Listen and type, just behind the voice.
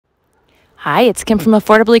Hi, it's Kim from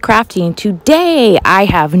Affordably Crafty, and today I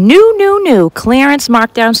have new clearance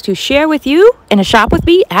markdowns to share with you in a shop with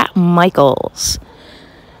me at Michael's.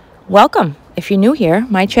 Welcome. If you're new here,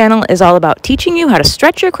 my channel is all about teaching you how to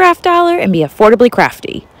stretch your craft dollar and be affordably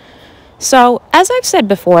crafty. So, as I've said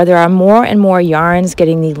before, there are more and more yarns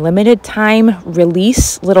getting the limited time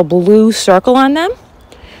release little blue circle on them.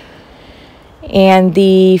 And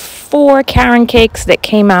the 4 Karen cakes that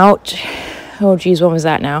came out, oh geez, when was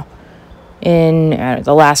that now? In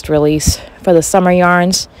the last release for the summer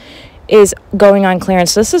yarns is going on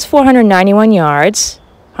clearance. So this is 491 yards,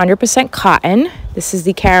 100% cotton. This is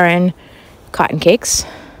the Karen cotton cakes.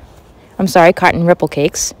 I'm sorry, cotton ripple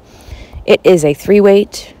cakes. It is a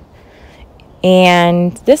 3-weight.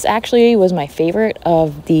 And this actually was my favorite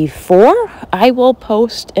of the 4. I will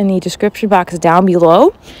post in the description box down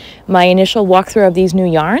below my initial walkthrough of these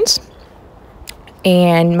new yarns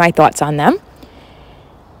and my thoughts on them.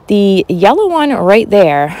 The yellow one right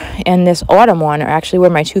there and this autumn one are actually were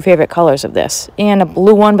my 2 favorite colors of this. And a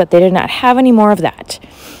blue one, but they did not have any more of that.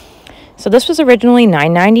 So this was originally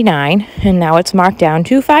 $9.99 and now it's marked down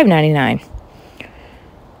to $5.99.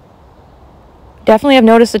 Definitely have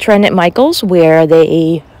noticed the trend at Michael's where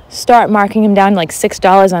they start marking them down like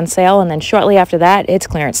 $6 on sale, and then shortly after that, it's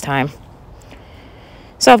clearance time.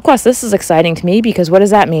 So, of course, this is exciting to me because what does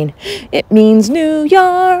that mean? It means new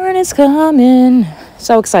yarn is coming.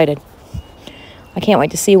 So excited. I can't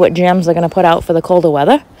wait to see what gems they're going to put out for the colder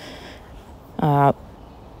weather.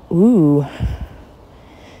 Ooh.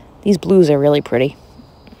 These blues are really pretty.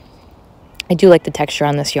 I do like the texture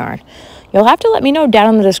on this yarn. You'll have to let me know down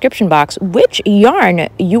in the description box which yarn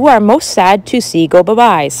you are most sad to see go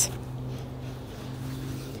bye-byes.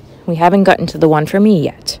 We haven't gotten to the one for me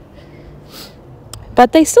yet.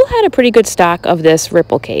 But they still had a pretty good stock of this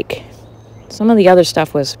ripple cake. Some of the other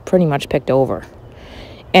stuff was pretty much picked over.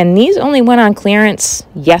 And these only went on clearance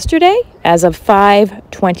yesterday as of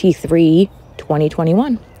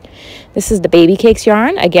 5/23/2021. This is the baby cakes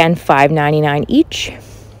yarn. Again, $5.99 each.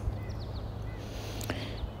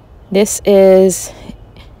 This is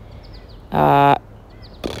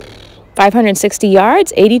 560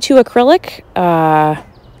 yards, 82 acrylic,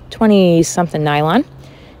 20-something nylon.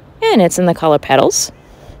 And it's in the color Petals.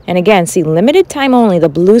 And again, see, limited time only, the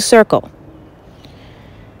blue circle.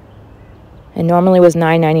 And normally was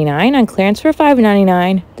 $9.99 on clearance for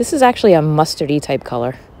 $5.99. This is actually a mustardy type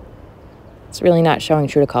color. It's really not showing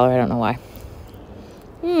true to color. I don't know why.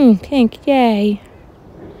 Pink, yay.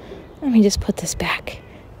 Let me just put this back.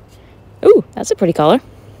 Ooh, that's a pretty color.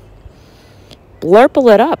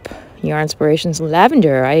 Blurple it up. Yarn Inspirations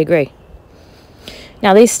Lavender, I agree.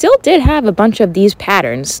 Now, they still did have a bunch of these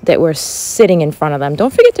patterns that were sitting in front of them.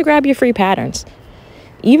 Don't forget to grab your free patterns.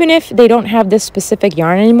 Even if they don't have this specific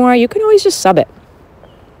yarn anymore, you can always just sub it.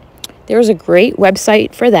 There's a great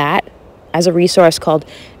website for that as a resource called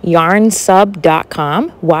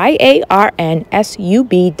yarnsub.com,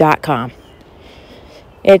 YARNSUB.com.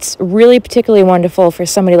 It's really particularly wonderful for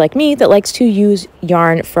somebody like me that likes to use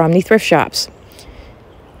yarn from the thrift shops.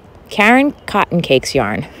 Karen Cotton Cakes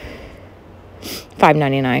yarn,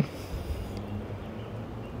 $5.99.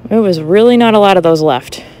 There was really not a lot of those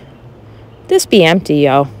left. This be empty,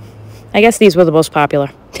 yo. I guess these were the most popular.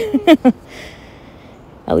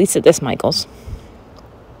 At least at this Michael's.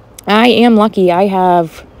 I am lucky. I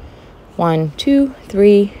have 1, 2,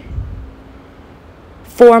 3,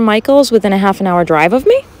 4 Michael's within a half-an-hour drive of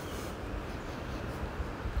me.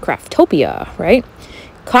 Craftopia, right?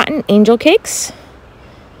 Cotton Angel Cakes.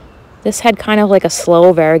 This had kind of like a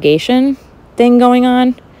slow variegation thing going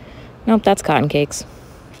on. Nope, that's cotton cakes.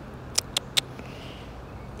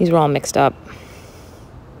 These were all mixed up.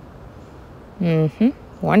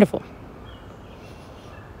 Wonderful.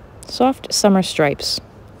 Soft summer stripes.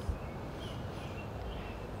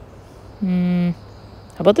 How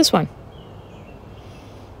about this one?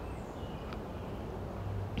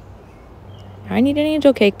 I need an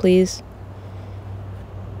angel cake, please.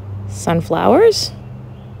 Sunflowers.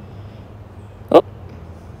 Oh,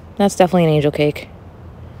 that's definitely an angel cake.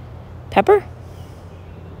 Pepper.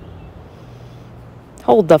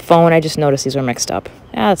 Hold the phone. I just noticed these were mixed up.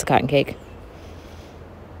 Ah, that's a cotton cake.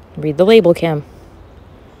 Read the label, Kim.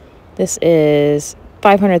 This is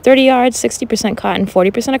 530 yards, 60% cotton,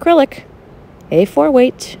 40% acrylic. A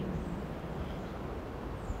 4-weight.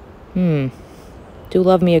 Do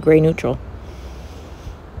love me a gray neutral.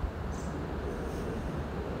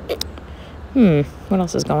 What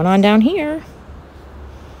else is going on down here?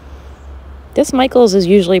 This Michael's is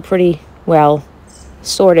usually pretty well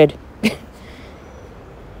sorted.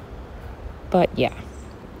 But yeah.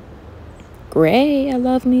 Gray, I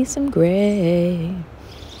love me some gray.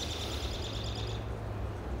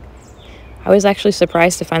 I was actually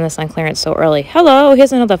surprised to find this on clearance so early. Hello,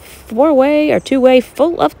 here's another 4-way or 2-way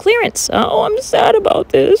full of clearance. Oh, I'm sad about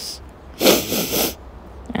this.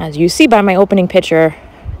 As you see by my opening picture,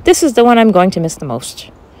 this is the one I'm going to miss the most.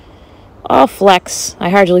 Oh, Flex. I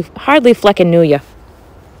hardly fleckin' knew ya.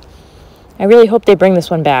 I really hope they bring this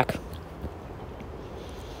one back.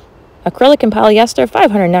 Acrylic and polyester,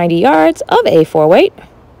 590 yards of a 4-weight.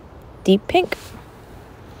 Deep pink.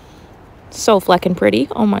 So fleckin' pretty.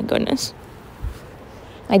 Oh my goodness.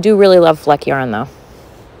 I do really love fleck yarn though.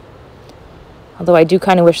 Although I do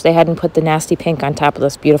kind of wish they hadn't put the nasty pink on top of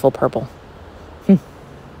this beautiful purple.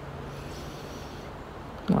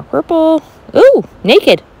 More purple. Ooh,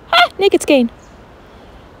 naked. Ha! Naked skein.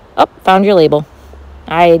 Oh, found your label.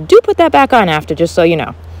 I do put that back on after, just so you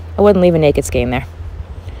know. I wouldn't leave a naked skein there.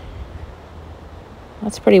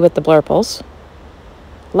 That's pretty with the blurples.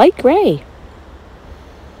 Light gray.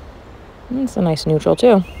 It's a nice neutral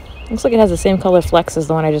too. Looks like it has the same color flex as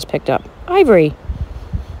the one I just picked up. Ivory.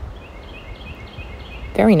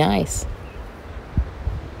 Very nice.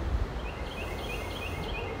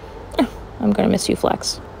 I'm going to miss you,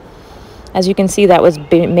 Flex. As you can see, that was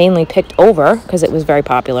mainly picked over because it was very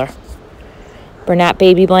popular. Bernat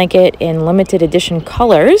baby blanket in limited edition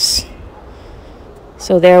colors.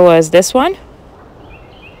 So there was this one.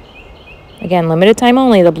 Again, limited time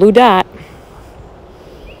only, the blue dot.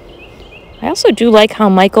 I also do like how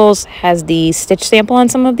Michaels has the stitch sample on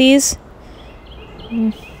some of these.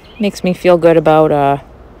 Makes me feel good about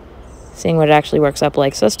seeing what it actually works up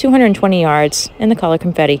like. So that's 220 yards in the color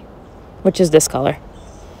confetti, which is this color.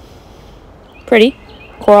 Pretty.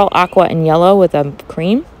 Coral, aqua, and yellow with a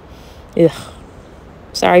cream. Ugh.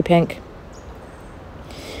 Sorry, pink.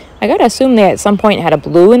 I gotta assume they at some point had a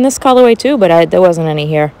blue in this colorway too, but there wasn't any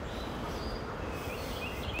here.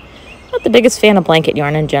 Not the biggest fan of blanket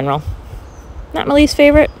yarn in general. Not my least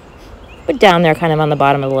favorite, but down there kind of on the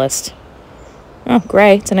bottom of the list. Oh,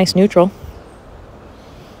 gray. It's a nice neutral.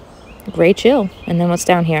 Gray chill. And then what's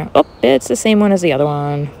down here? Oh, it's the same one as the other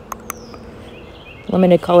one.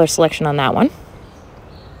 Limited color selection on that one.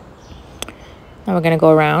 Now we're going to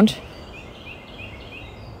go around.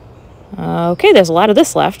 Okay, there's a lot of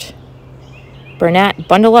this left. Bernat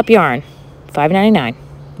Bundle Up Yarn. $5.99.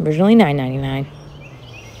 Originally $9.99.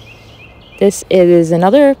 This is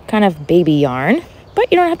another kind of baby yarn,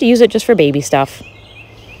 but you don't have to use it just for baby stuff.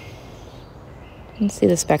 Let's see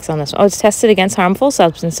the specs on this. Oh, it's tested against harmful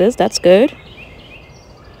substances. That's good.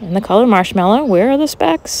 And the color marshmallow. Where are the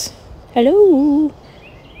specs? Hello.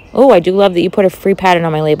 Oh, I do love that you put a free pattern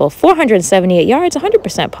on my label. 478 yards, 100%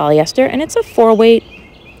 polyester, and it's a 4-weight.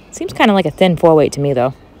 Seems kind of like a thin 4-weight to me,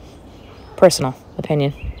 though. Personal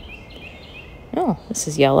opinion. Oh, this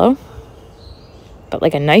is yellow. But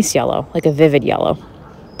like a nice yellow, like a vivid yellow.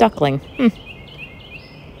 Duckling.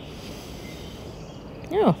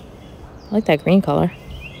 Oh, I like that green color.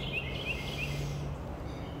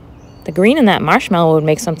 The green in that marshmallow would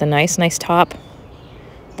make something nice. Nice top.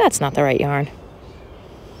 That's not the right yarn.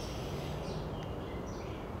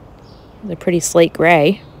 The pretty slate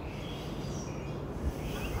gray.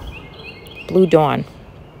 Blue Dawn.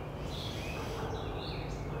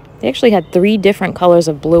 They actually had 3 different colors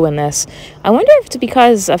of blue in this. I wonder if it's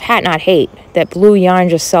because of Hat Not Hate, that blue yarn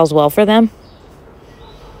just sells well for them.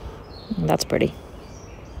 That's pretty.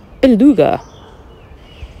 Beluga.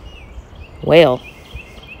 Whale.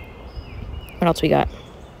 What else we got?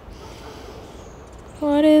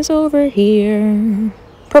 What is over here?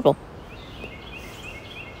 Purple.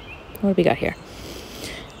 What do we got here?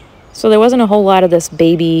 So there wasn't a whole lot of this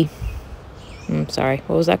baby... sorry,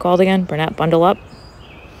 what was that called again? Bernat Bundle Up?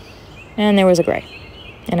 And there was a gray.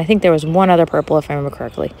 And I think there was one other purple, if I remember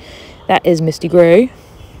correctly. That is Misty Gray.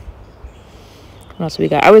 What else we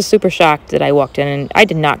got? I was super shocked that I walked in, and I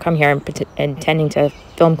did not come here intending to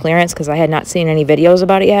film clearance because I had not seen any videos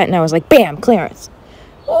about it yet. And I was like, bam, clearance.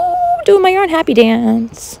 Oh, doing my yarn happy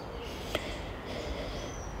dance.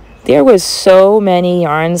 There was so many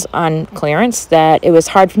yarns on clearance that it was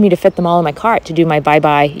hard for me to fit them all in my cart to do my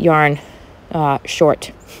bye-bye yarn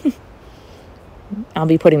short. I'll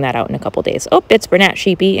be putting that out in a couple days. Oh, it's Bernat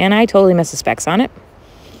Sheepy, and I totally missed the specs on it.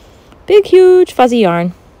 Big, huge, fuzzy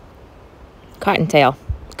yarn. Cottontail.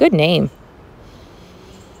 Good name.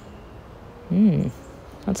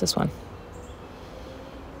 What's this one?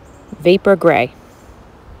 Vapor Gray.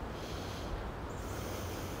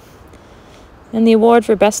 And the award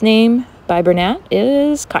for best name by Bernat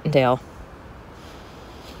is Cottontail.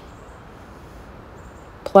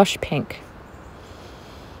 Plush Pink.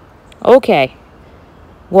 Okay.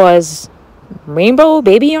 Was rainbow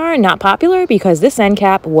baby yarn not popular? Because this end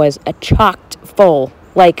cap was a chocked full.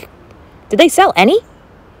 Like, did they sell any?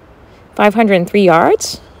 503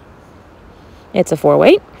 yards. It's a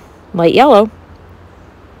 4-weight, light yellow.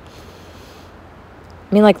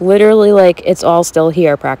 I mean, like, literally, like, it's all still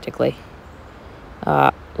here, practically.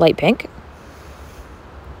 Light pink.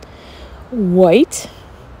 White.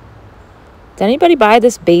 Did anybody buy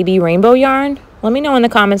this baby rainbow yarn? Let me know in the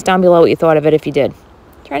comments down below what you thought of it if you did.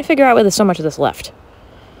 I'm trying to figure out why there's so much of this left.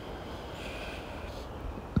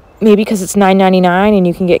 Maybe because it's $9.99 and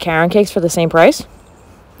you can get Karen cakes for the same price.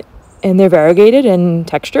 And they're variegated and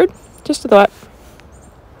textured. Just a thought.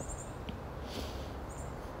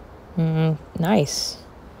 Nice.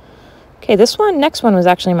 Okay, next one was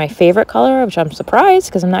actually my favorite color, which I'm surprised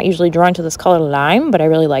because I'm not usually drawn to this color lime, but I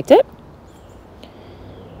really liked it.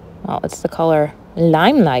 Well, it's the color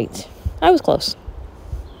Limelight. I was close.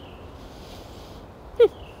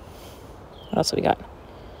 What else have we got?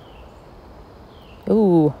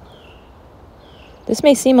 Ooh. This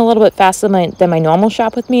may seem a little bit faster than my normal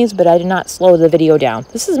shop with me's, but I did not slow the video down.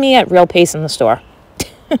 This is me at real pace in the store.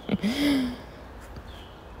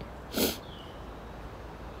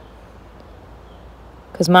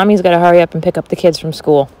 Because mommy's got to hurry up and pick up the kids from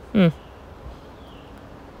school.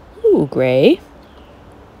 Ooh, gray.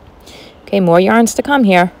 Okay, more yarns to come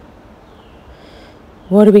here.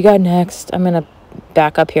 What do we got next? I'm going to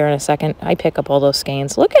back up here in a second. I pick up all those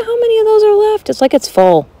skeins. Look at how many of those are left. It's like it's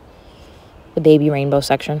full. The baby rainbow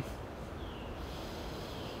section.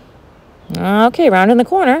 Okay, round in the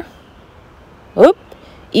corner. Oop.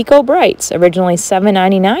 Eco Brights. Originally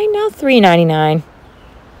 $7.99, now $3.99.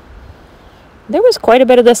 There was quite a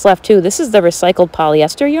bit of this left, too. This is the recycled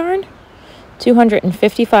polyester yarn.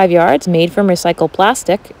 255 yards, made from recycled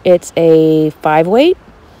plastic. It's a 5-weight.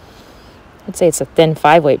 I'd say it's a thin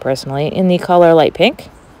 5-weight, personally, in the color light pink.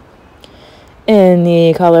 In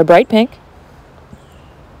the color bright pink.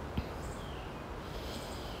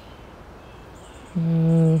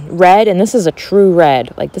 Red, and this is a true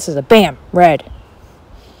red. Like, this is a bam, red.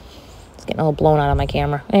 It's getting a little blown out on my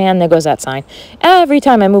camera. And there goes that sign. Every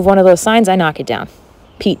time I move one of those signs, I knock it down.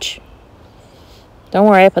 Peach. Don't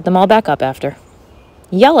worry, I put them all back up after.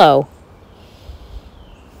 Yellow.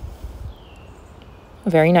 A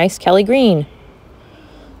very nice Kelly green.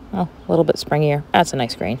 Oh, a little bit springier. That's a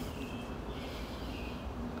nice green.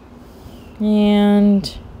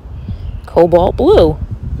 And cobalt blue.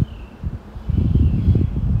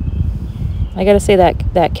 I gotta say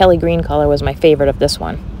that Kelly green color was my favorite of this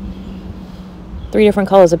one. 3 different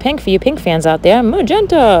colors of pink for you pink fans out there.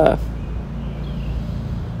 Magenta.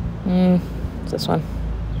 What's this one?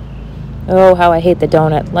 Oh, how I hate the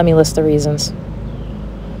donut. Let me list the reasons.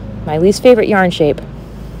 My least favorite yarn shape.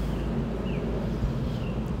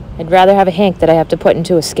 I'd rather have a hank that I have to put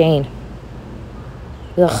into a skein.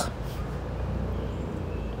 Ugh.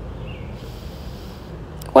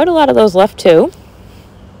 Quite a lot of those left, too.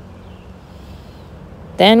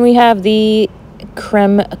 Then we have the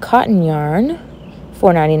creme cotton yarn.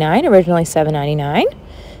 $4.99, originally $7.99,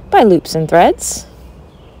 by Loops and Threads.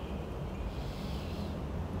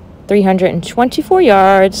 324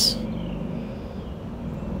 yards.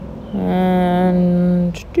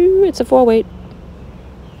 And it's a 4-weight.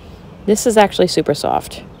 This is actually super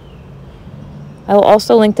soft. I will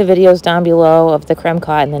also link the videos down below of the creme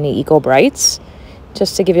cotton and the Eco Brights,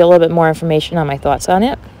 just to give you a little bit more information on my thoughts on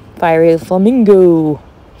it. Fiery Flamingo.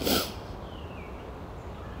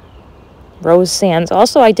 Rose Sands.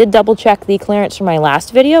 Also, I did double check the clearance from my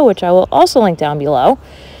last video, which I will also link down below.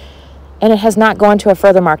 And it has not gone to a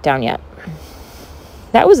further markdown yet.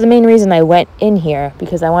 That was the main reason I went in here,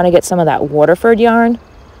 because I want to get some of that Waterford yarn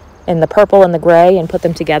in the purple and the gray and put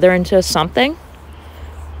them together into something.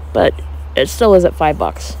 But it still is at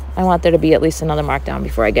 $5. I want there to be at least another markdown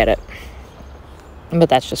before I get it. But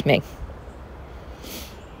that's just me.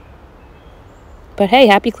 But hey,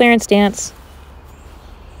 happy clearance dance.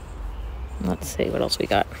 Let's see what else we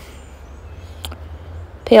got.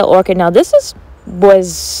 Pale Orchid. Now this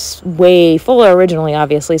was way fuller originally,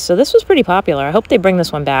 obviously, so this was pretty popular. I hope they bring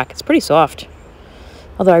this one back. It's pretty soft.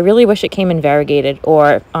 Although I really wish it came in variegated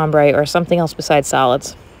or ombre or something else besides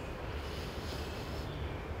solids.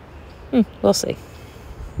 We'll see.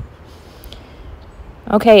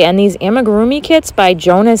 Okay, and these amigurumi kits by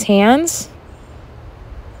Jonah's Hands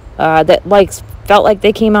that felt like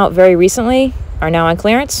they came out very recently are now on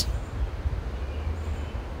clearance.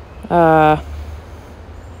 A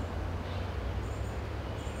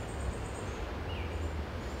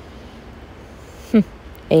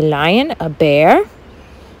lion, a bear.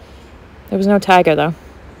 There was no tiger, though.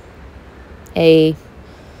 A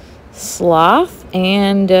sloth,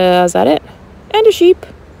 and is that it? And a sheep.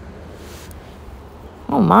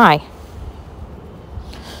 Oh, my.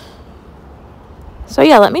 So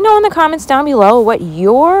yeah, let me know in the comments down below what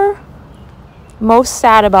you're most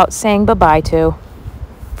sad about saying bye-bye to.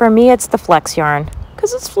 For me, it's the flex yarn,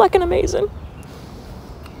 because it's flecking amazing.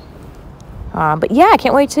 But yeah, I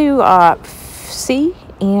can't wait to see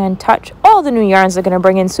and touch all the new yarns they're going to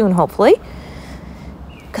bring in soon, hopefully.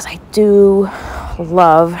 Because I do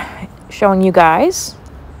love showing you guys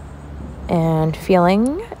and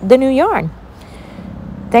feeling the new yarn.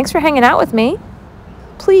 Thanks for hanging out with me.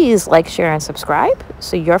 Please like, share, and subscribe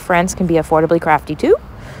so your friends can be affordably crafty too.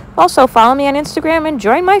 Also, follow me on Instagram and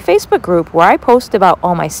join my Facebook group where I post about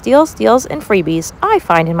all my steals, deals, and freebies I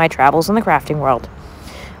find in my travels in the crafting world.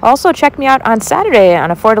 Also, check me out on Saturday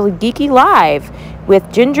on Affordably Geeky Live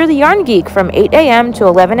with Ginger the Yarn Geek from 8 a.m. to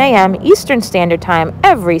 11 a.m. Eastern Standard Time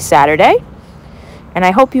every Saturday. And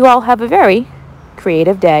I hope you all have a very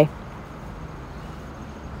creative day.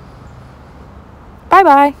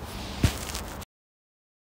 Bye-bye.